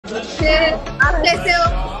आप कैसे हो?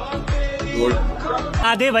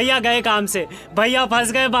 आधे भैया गए काम से, भैया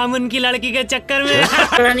फंस गए बामुन की लड़की के चक्कर में।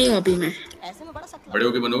 बड़ा नहीं हूँ अभी मैं। ऐसे में बड़ा सख्त बड़े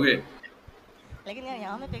होके बनोगे, लेकिन यार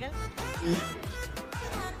यहाँ में पिघल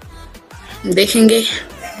देखेंगे।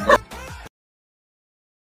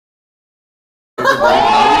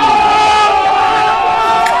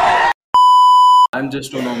 I'm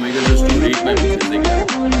just on Omegle just to read my physique.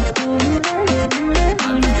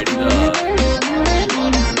 I'm getting the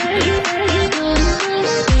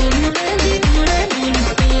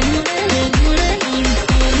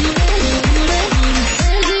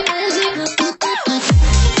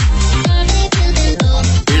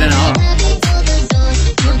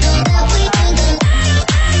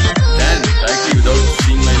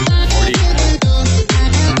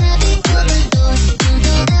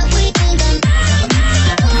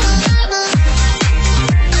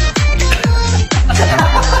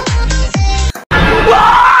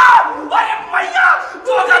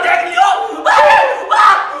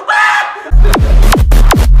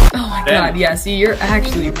God, yeah, see, you're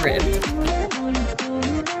actually ripped.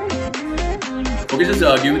 Okay, just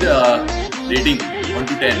give me the rating 1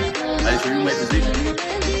 to 10. I'll show you my physique.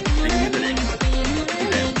 Give me the rating 1 to 10.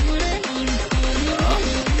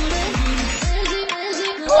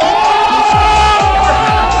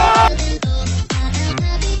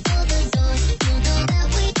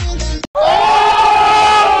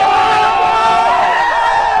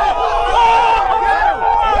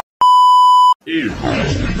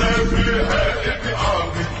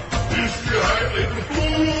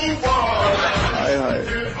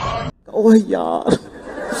 ओह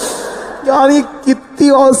यार ये कितनी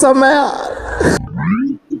awesome है यार।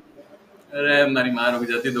 अरे हमारी मार हो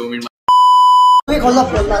जाती 2 मिनट।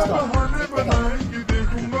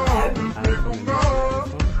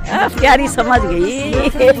 प्यारी समझ गई।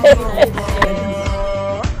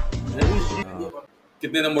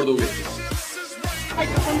 कितने नंबर दोगे?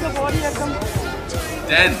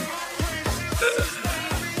 10।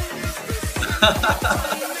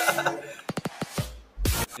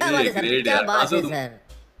 ग्रेट यार। कहाँ से हो तुम?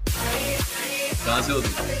 कहाँ से हो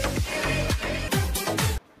तुम?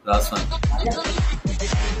 राजस्थान।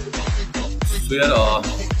 तो यार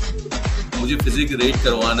मुझे फिजिक रेट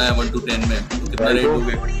करवाना है 1 to 10 में, तो कितना रेट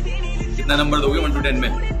दोगे? कितना नंबर दोगे 1 to 10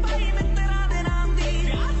 में?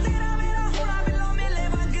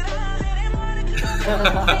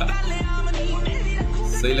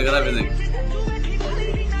 सही लग रहा है फिजिक?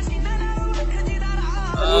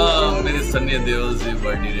 मेरे सन्नी देओल से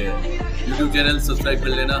बर्थडे है। YouTube चैनल सब्सक्राइब कर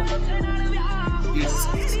लेना।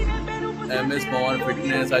 MS Power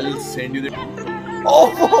Fitness. I'll send you the. Oh,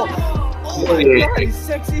 you're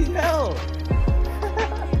sexy hell.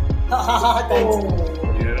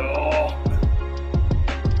 Yeah.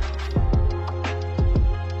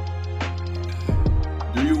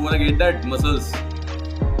 Do you wanna get that muscles?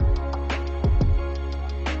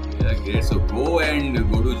 Yeah, great. So go and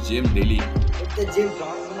go to gym daily.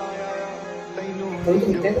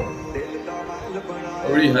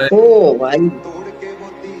 Oh, भाई.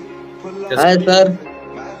 Hi sir.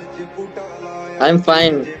 I'm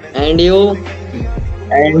fine. And you?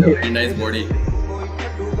 And very nice body.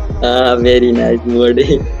 Very nice body.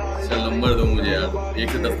 चल number दो मुझे यार। 1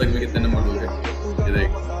 से 10 तक में कितने number दोगे? ये देख।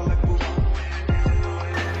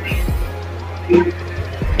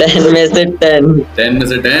 10 में से 10. 10 में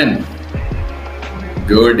से 10.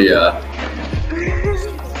 Good यार।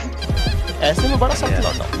 ऐसे में बड़ा सख्त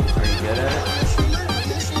लौटा,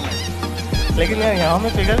 लेकिन यार यहाँ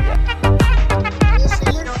में पिघल गया।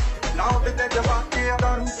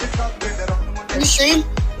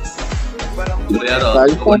 तो यार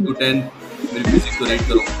 1 to 10 मेरी फिजिक को रेट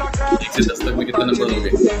करो। 1 से 10 तक में कितना नंबर दोगे?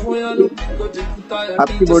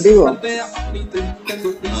 आपकी बॉडी को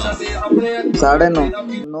 9.5.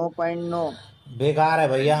 9.9. बेकार है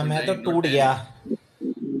भैया, मैं तो टूट गया।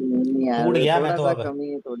 टूट गया मैं तो। अब कमी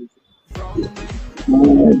है थोड़ी सी।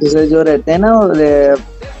 दूसरे जो रहते हैं ना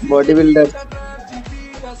बॉडी बिल्डर,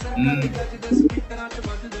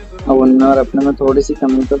 और अपने में थोड़ी सी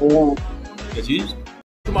कमी तो है। क्या चीज?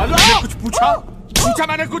 मैंने कुछ पूछा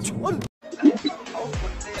मैंने कुछ।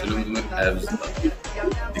 चलो तुम्हें एब्स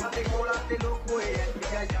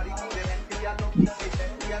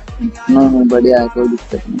नहीं बढ़िया है, कोई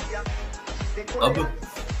दिक्कत नहीं। अब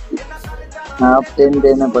आप 10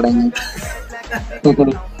 देने पड़ेंगे।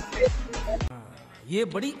 ये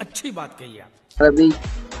बड़ी अच्छी बात कही आप। अभी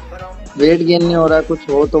वेट गेन नहीं हो रहा, कुछ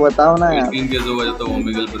हो तो बताओ ना यार। गेन कैसे होगा जब तक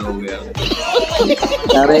ओमेगल पर हो गया?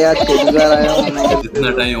 अरे यार पहली बार आया हूं। जितना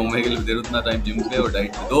टाइम ओमेगल पे दे उतना टाइम जिम पे और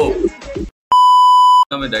डाइट पे दो।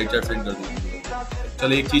 मैं डाइट चार्ट सेंड कर दूंगा।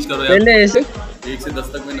 चलो एक चीज करो यार, पहले ऐसे 1 से 10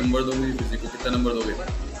 तक मैं नंबर दूंगी फिजिक को, कितना नंबर दोगे?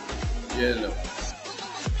 ये लो।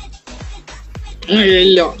 ये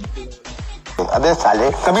लो। अबे साले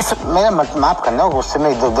कभी मेरा माफ करना, गुस्से में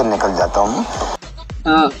इधर उधर निकल जाता हूँ।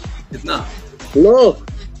 हाँ कितना? No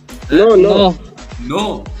no no no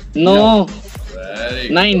know very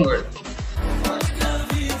 9 good.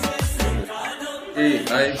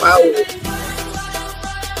 हाय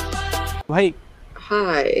भाई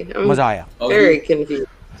Hi, I'm मजा आया। very confused.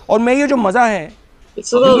 और मैं ये जो मजा है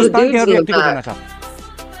What's with all the Hindustan के dudes हर in the व्यक्ति को देना back? चाहता हूँ।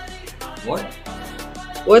 What?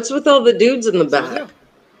 What's with all the dudes in the back?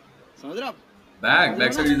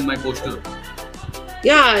 Back side is my poster.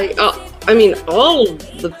 Yeah, I mean all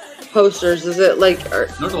the posters. Is it like?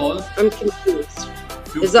 Not all. I'm confused.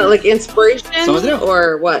 Few- Is that like inspiration or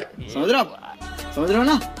what? समझ रहे हो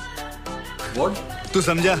ना? What? तू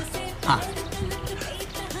समझा? हाँ।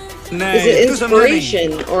 Is it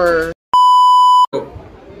inspiration or?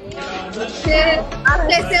 आप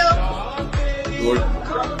कैसे हो? Good.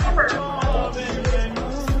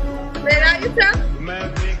 Where are you from?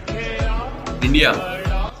 India.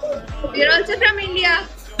 You're also from India.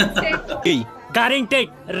 गारिंग take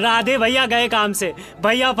Radhe भैया गए काम से,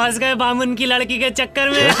 भैया फंस गए बामुन की लड़की के चक्कर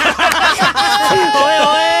में। ओए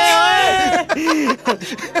ओए ओए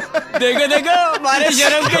देखो देखो हमारे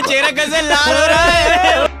शर्म के चेहरा कैसे लाल हो रहा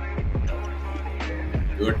है।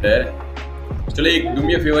 गुड है। चलो एक डू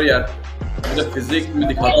मी अ फेवर यार, मुझे फिजिक में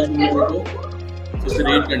दिखाता हूँ तुम लोगों को, तो उसे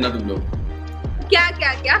रेट करना तुम लोग। क्या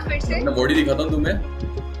क्या क्या फिर से? मैं बॉडी दिखाता हूँ तुम्हें,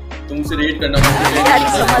 तुम उसे रेट करना।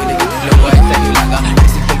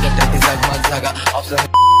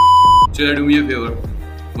 चलो do me a favour,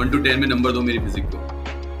 1 to 10 में नंबर दो मेरी फिजिक को,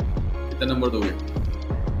 कितना नंबर दोगे?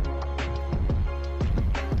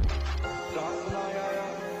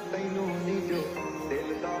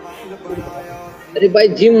 अरे भाई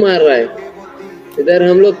जिम मार रहा है, इधर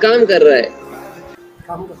हम लोग काम कर रहा है।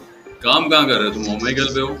 काम कहाँ कर रहे हो तुम? ओमेगल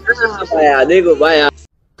पे हो? हाँ भाया देखो भाया।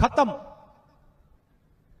 खत्म,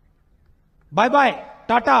 bye bye,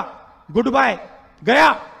 Tata, good bye, गया।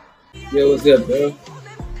 Yo, what's up, bro?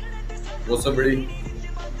 What's up, buddy?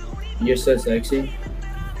 You're so sexy.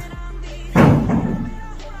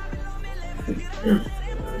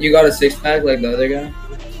 You got a 6-pack like the other guy?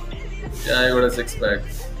 Yeah, I got a 6-pack.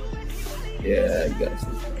 Yeah, I got a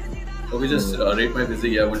 6-pack. Okay, just rate my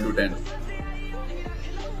physique, yeah, 1 to 10.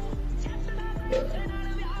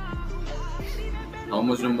 How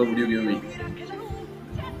much number would you give me?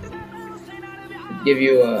 Give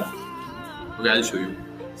you a... Okay, I'll show you.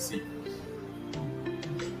 See.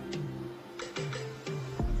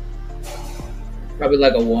 Probably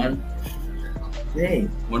like a 1. Hey.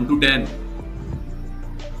 1 to 10.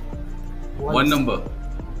 One number.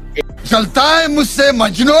 चलता है मुझसे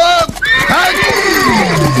Majnu.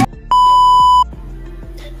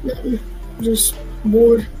 Just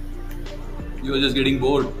bored. You are just getting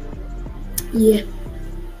bored. Yeah.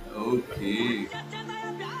 Okay.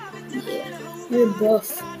 You're buff.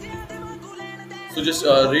 So just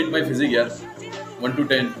rate my physique, yeah. 1 to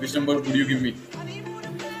 10. Which number would you give me?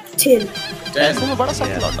 10. 10. ऐसे में बड़ा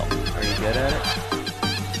सख्त लौटा हूँ।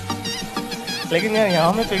 लेकिन यार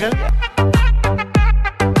यहाँ में पिघल गया।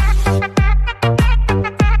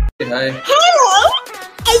 Hi. Hello,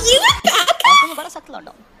 are you back? ऐसे में बड़ा सख्त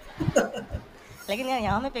लौटा हूँ। लेकिन यार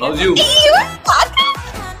यहाँ में पिघल। How's you?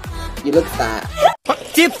 You look fat.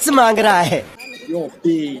 Chips मांग रहा है। You're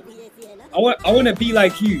big. I want to be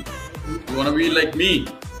like you. You wanna be like me?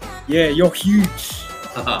 Yeah, you're huge.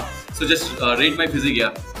 So just rate my physique,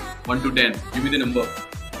 yeah. 1 to 10. Give me the number.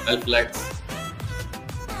 I'll flex.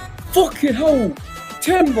 Fucking hell.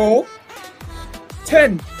 10, bro.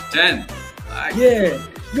 10. 10. Yeah.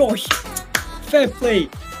 You're fair play.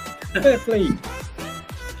 Fair play.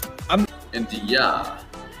 And yeah.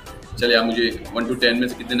 चल यार मुझे 1 to 10 में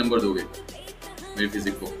से कितने number दोगे मेरी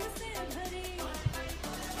physique को?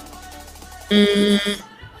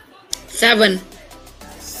 7.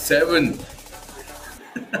 7.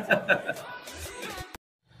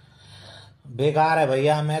 बेकार है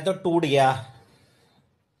भैया, मैं तो टूट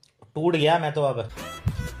गया मैं तो अब।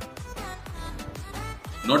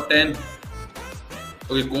 Not 10.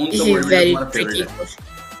 Okay, कौन This सा is बॉडीबिल्डर very तुम्हारा tricky. फेवरेट है?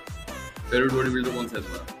 फेवरेट बॉडीबिल्डर कौन सा है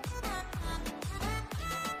तुम्हारा?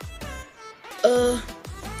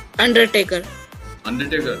 Undertaker.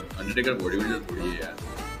 अंडरटेकर बॉडीबिल्डर थोड़ी है यार।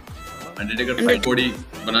 अंडरटेकर फाइट बॉडी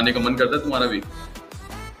बनाने का मन करता है तुम्हारा भी?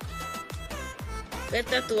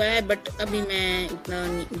 करता तो है बट अभी मैं उतना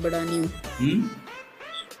बड़ा नहीं हूँ।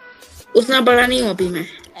 उतना बड़ा नहीं हूँ अभी मैं।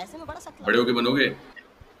 ऐसे में बड़ा सख्त बड़े होके बनोगे?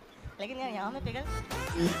 लेकिन यार यहाँ में पिघल।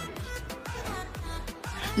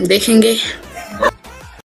 देखेंगे।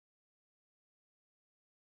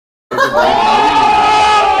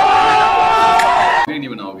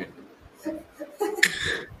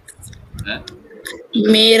 हैं?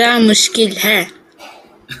 मेरा मुश्किल है।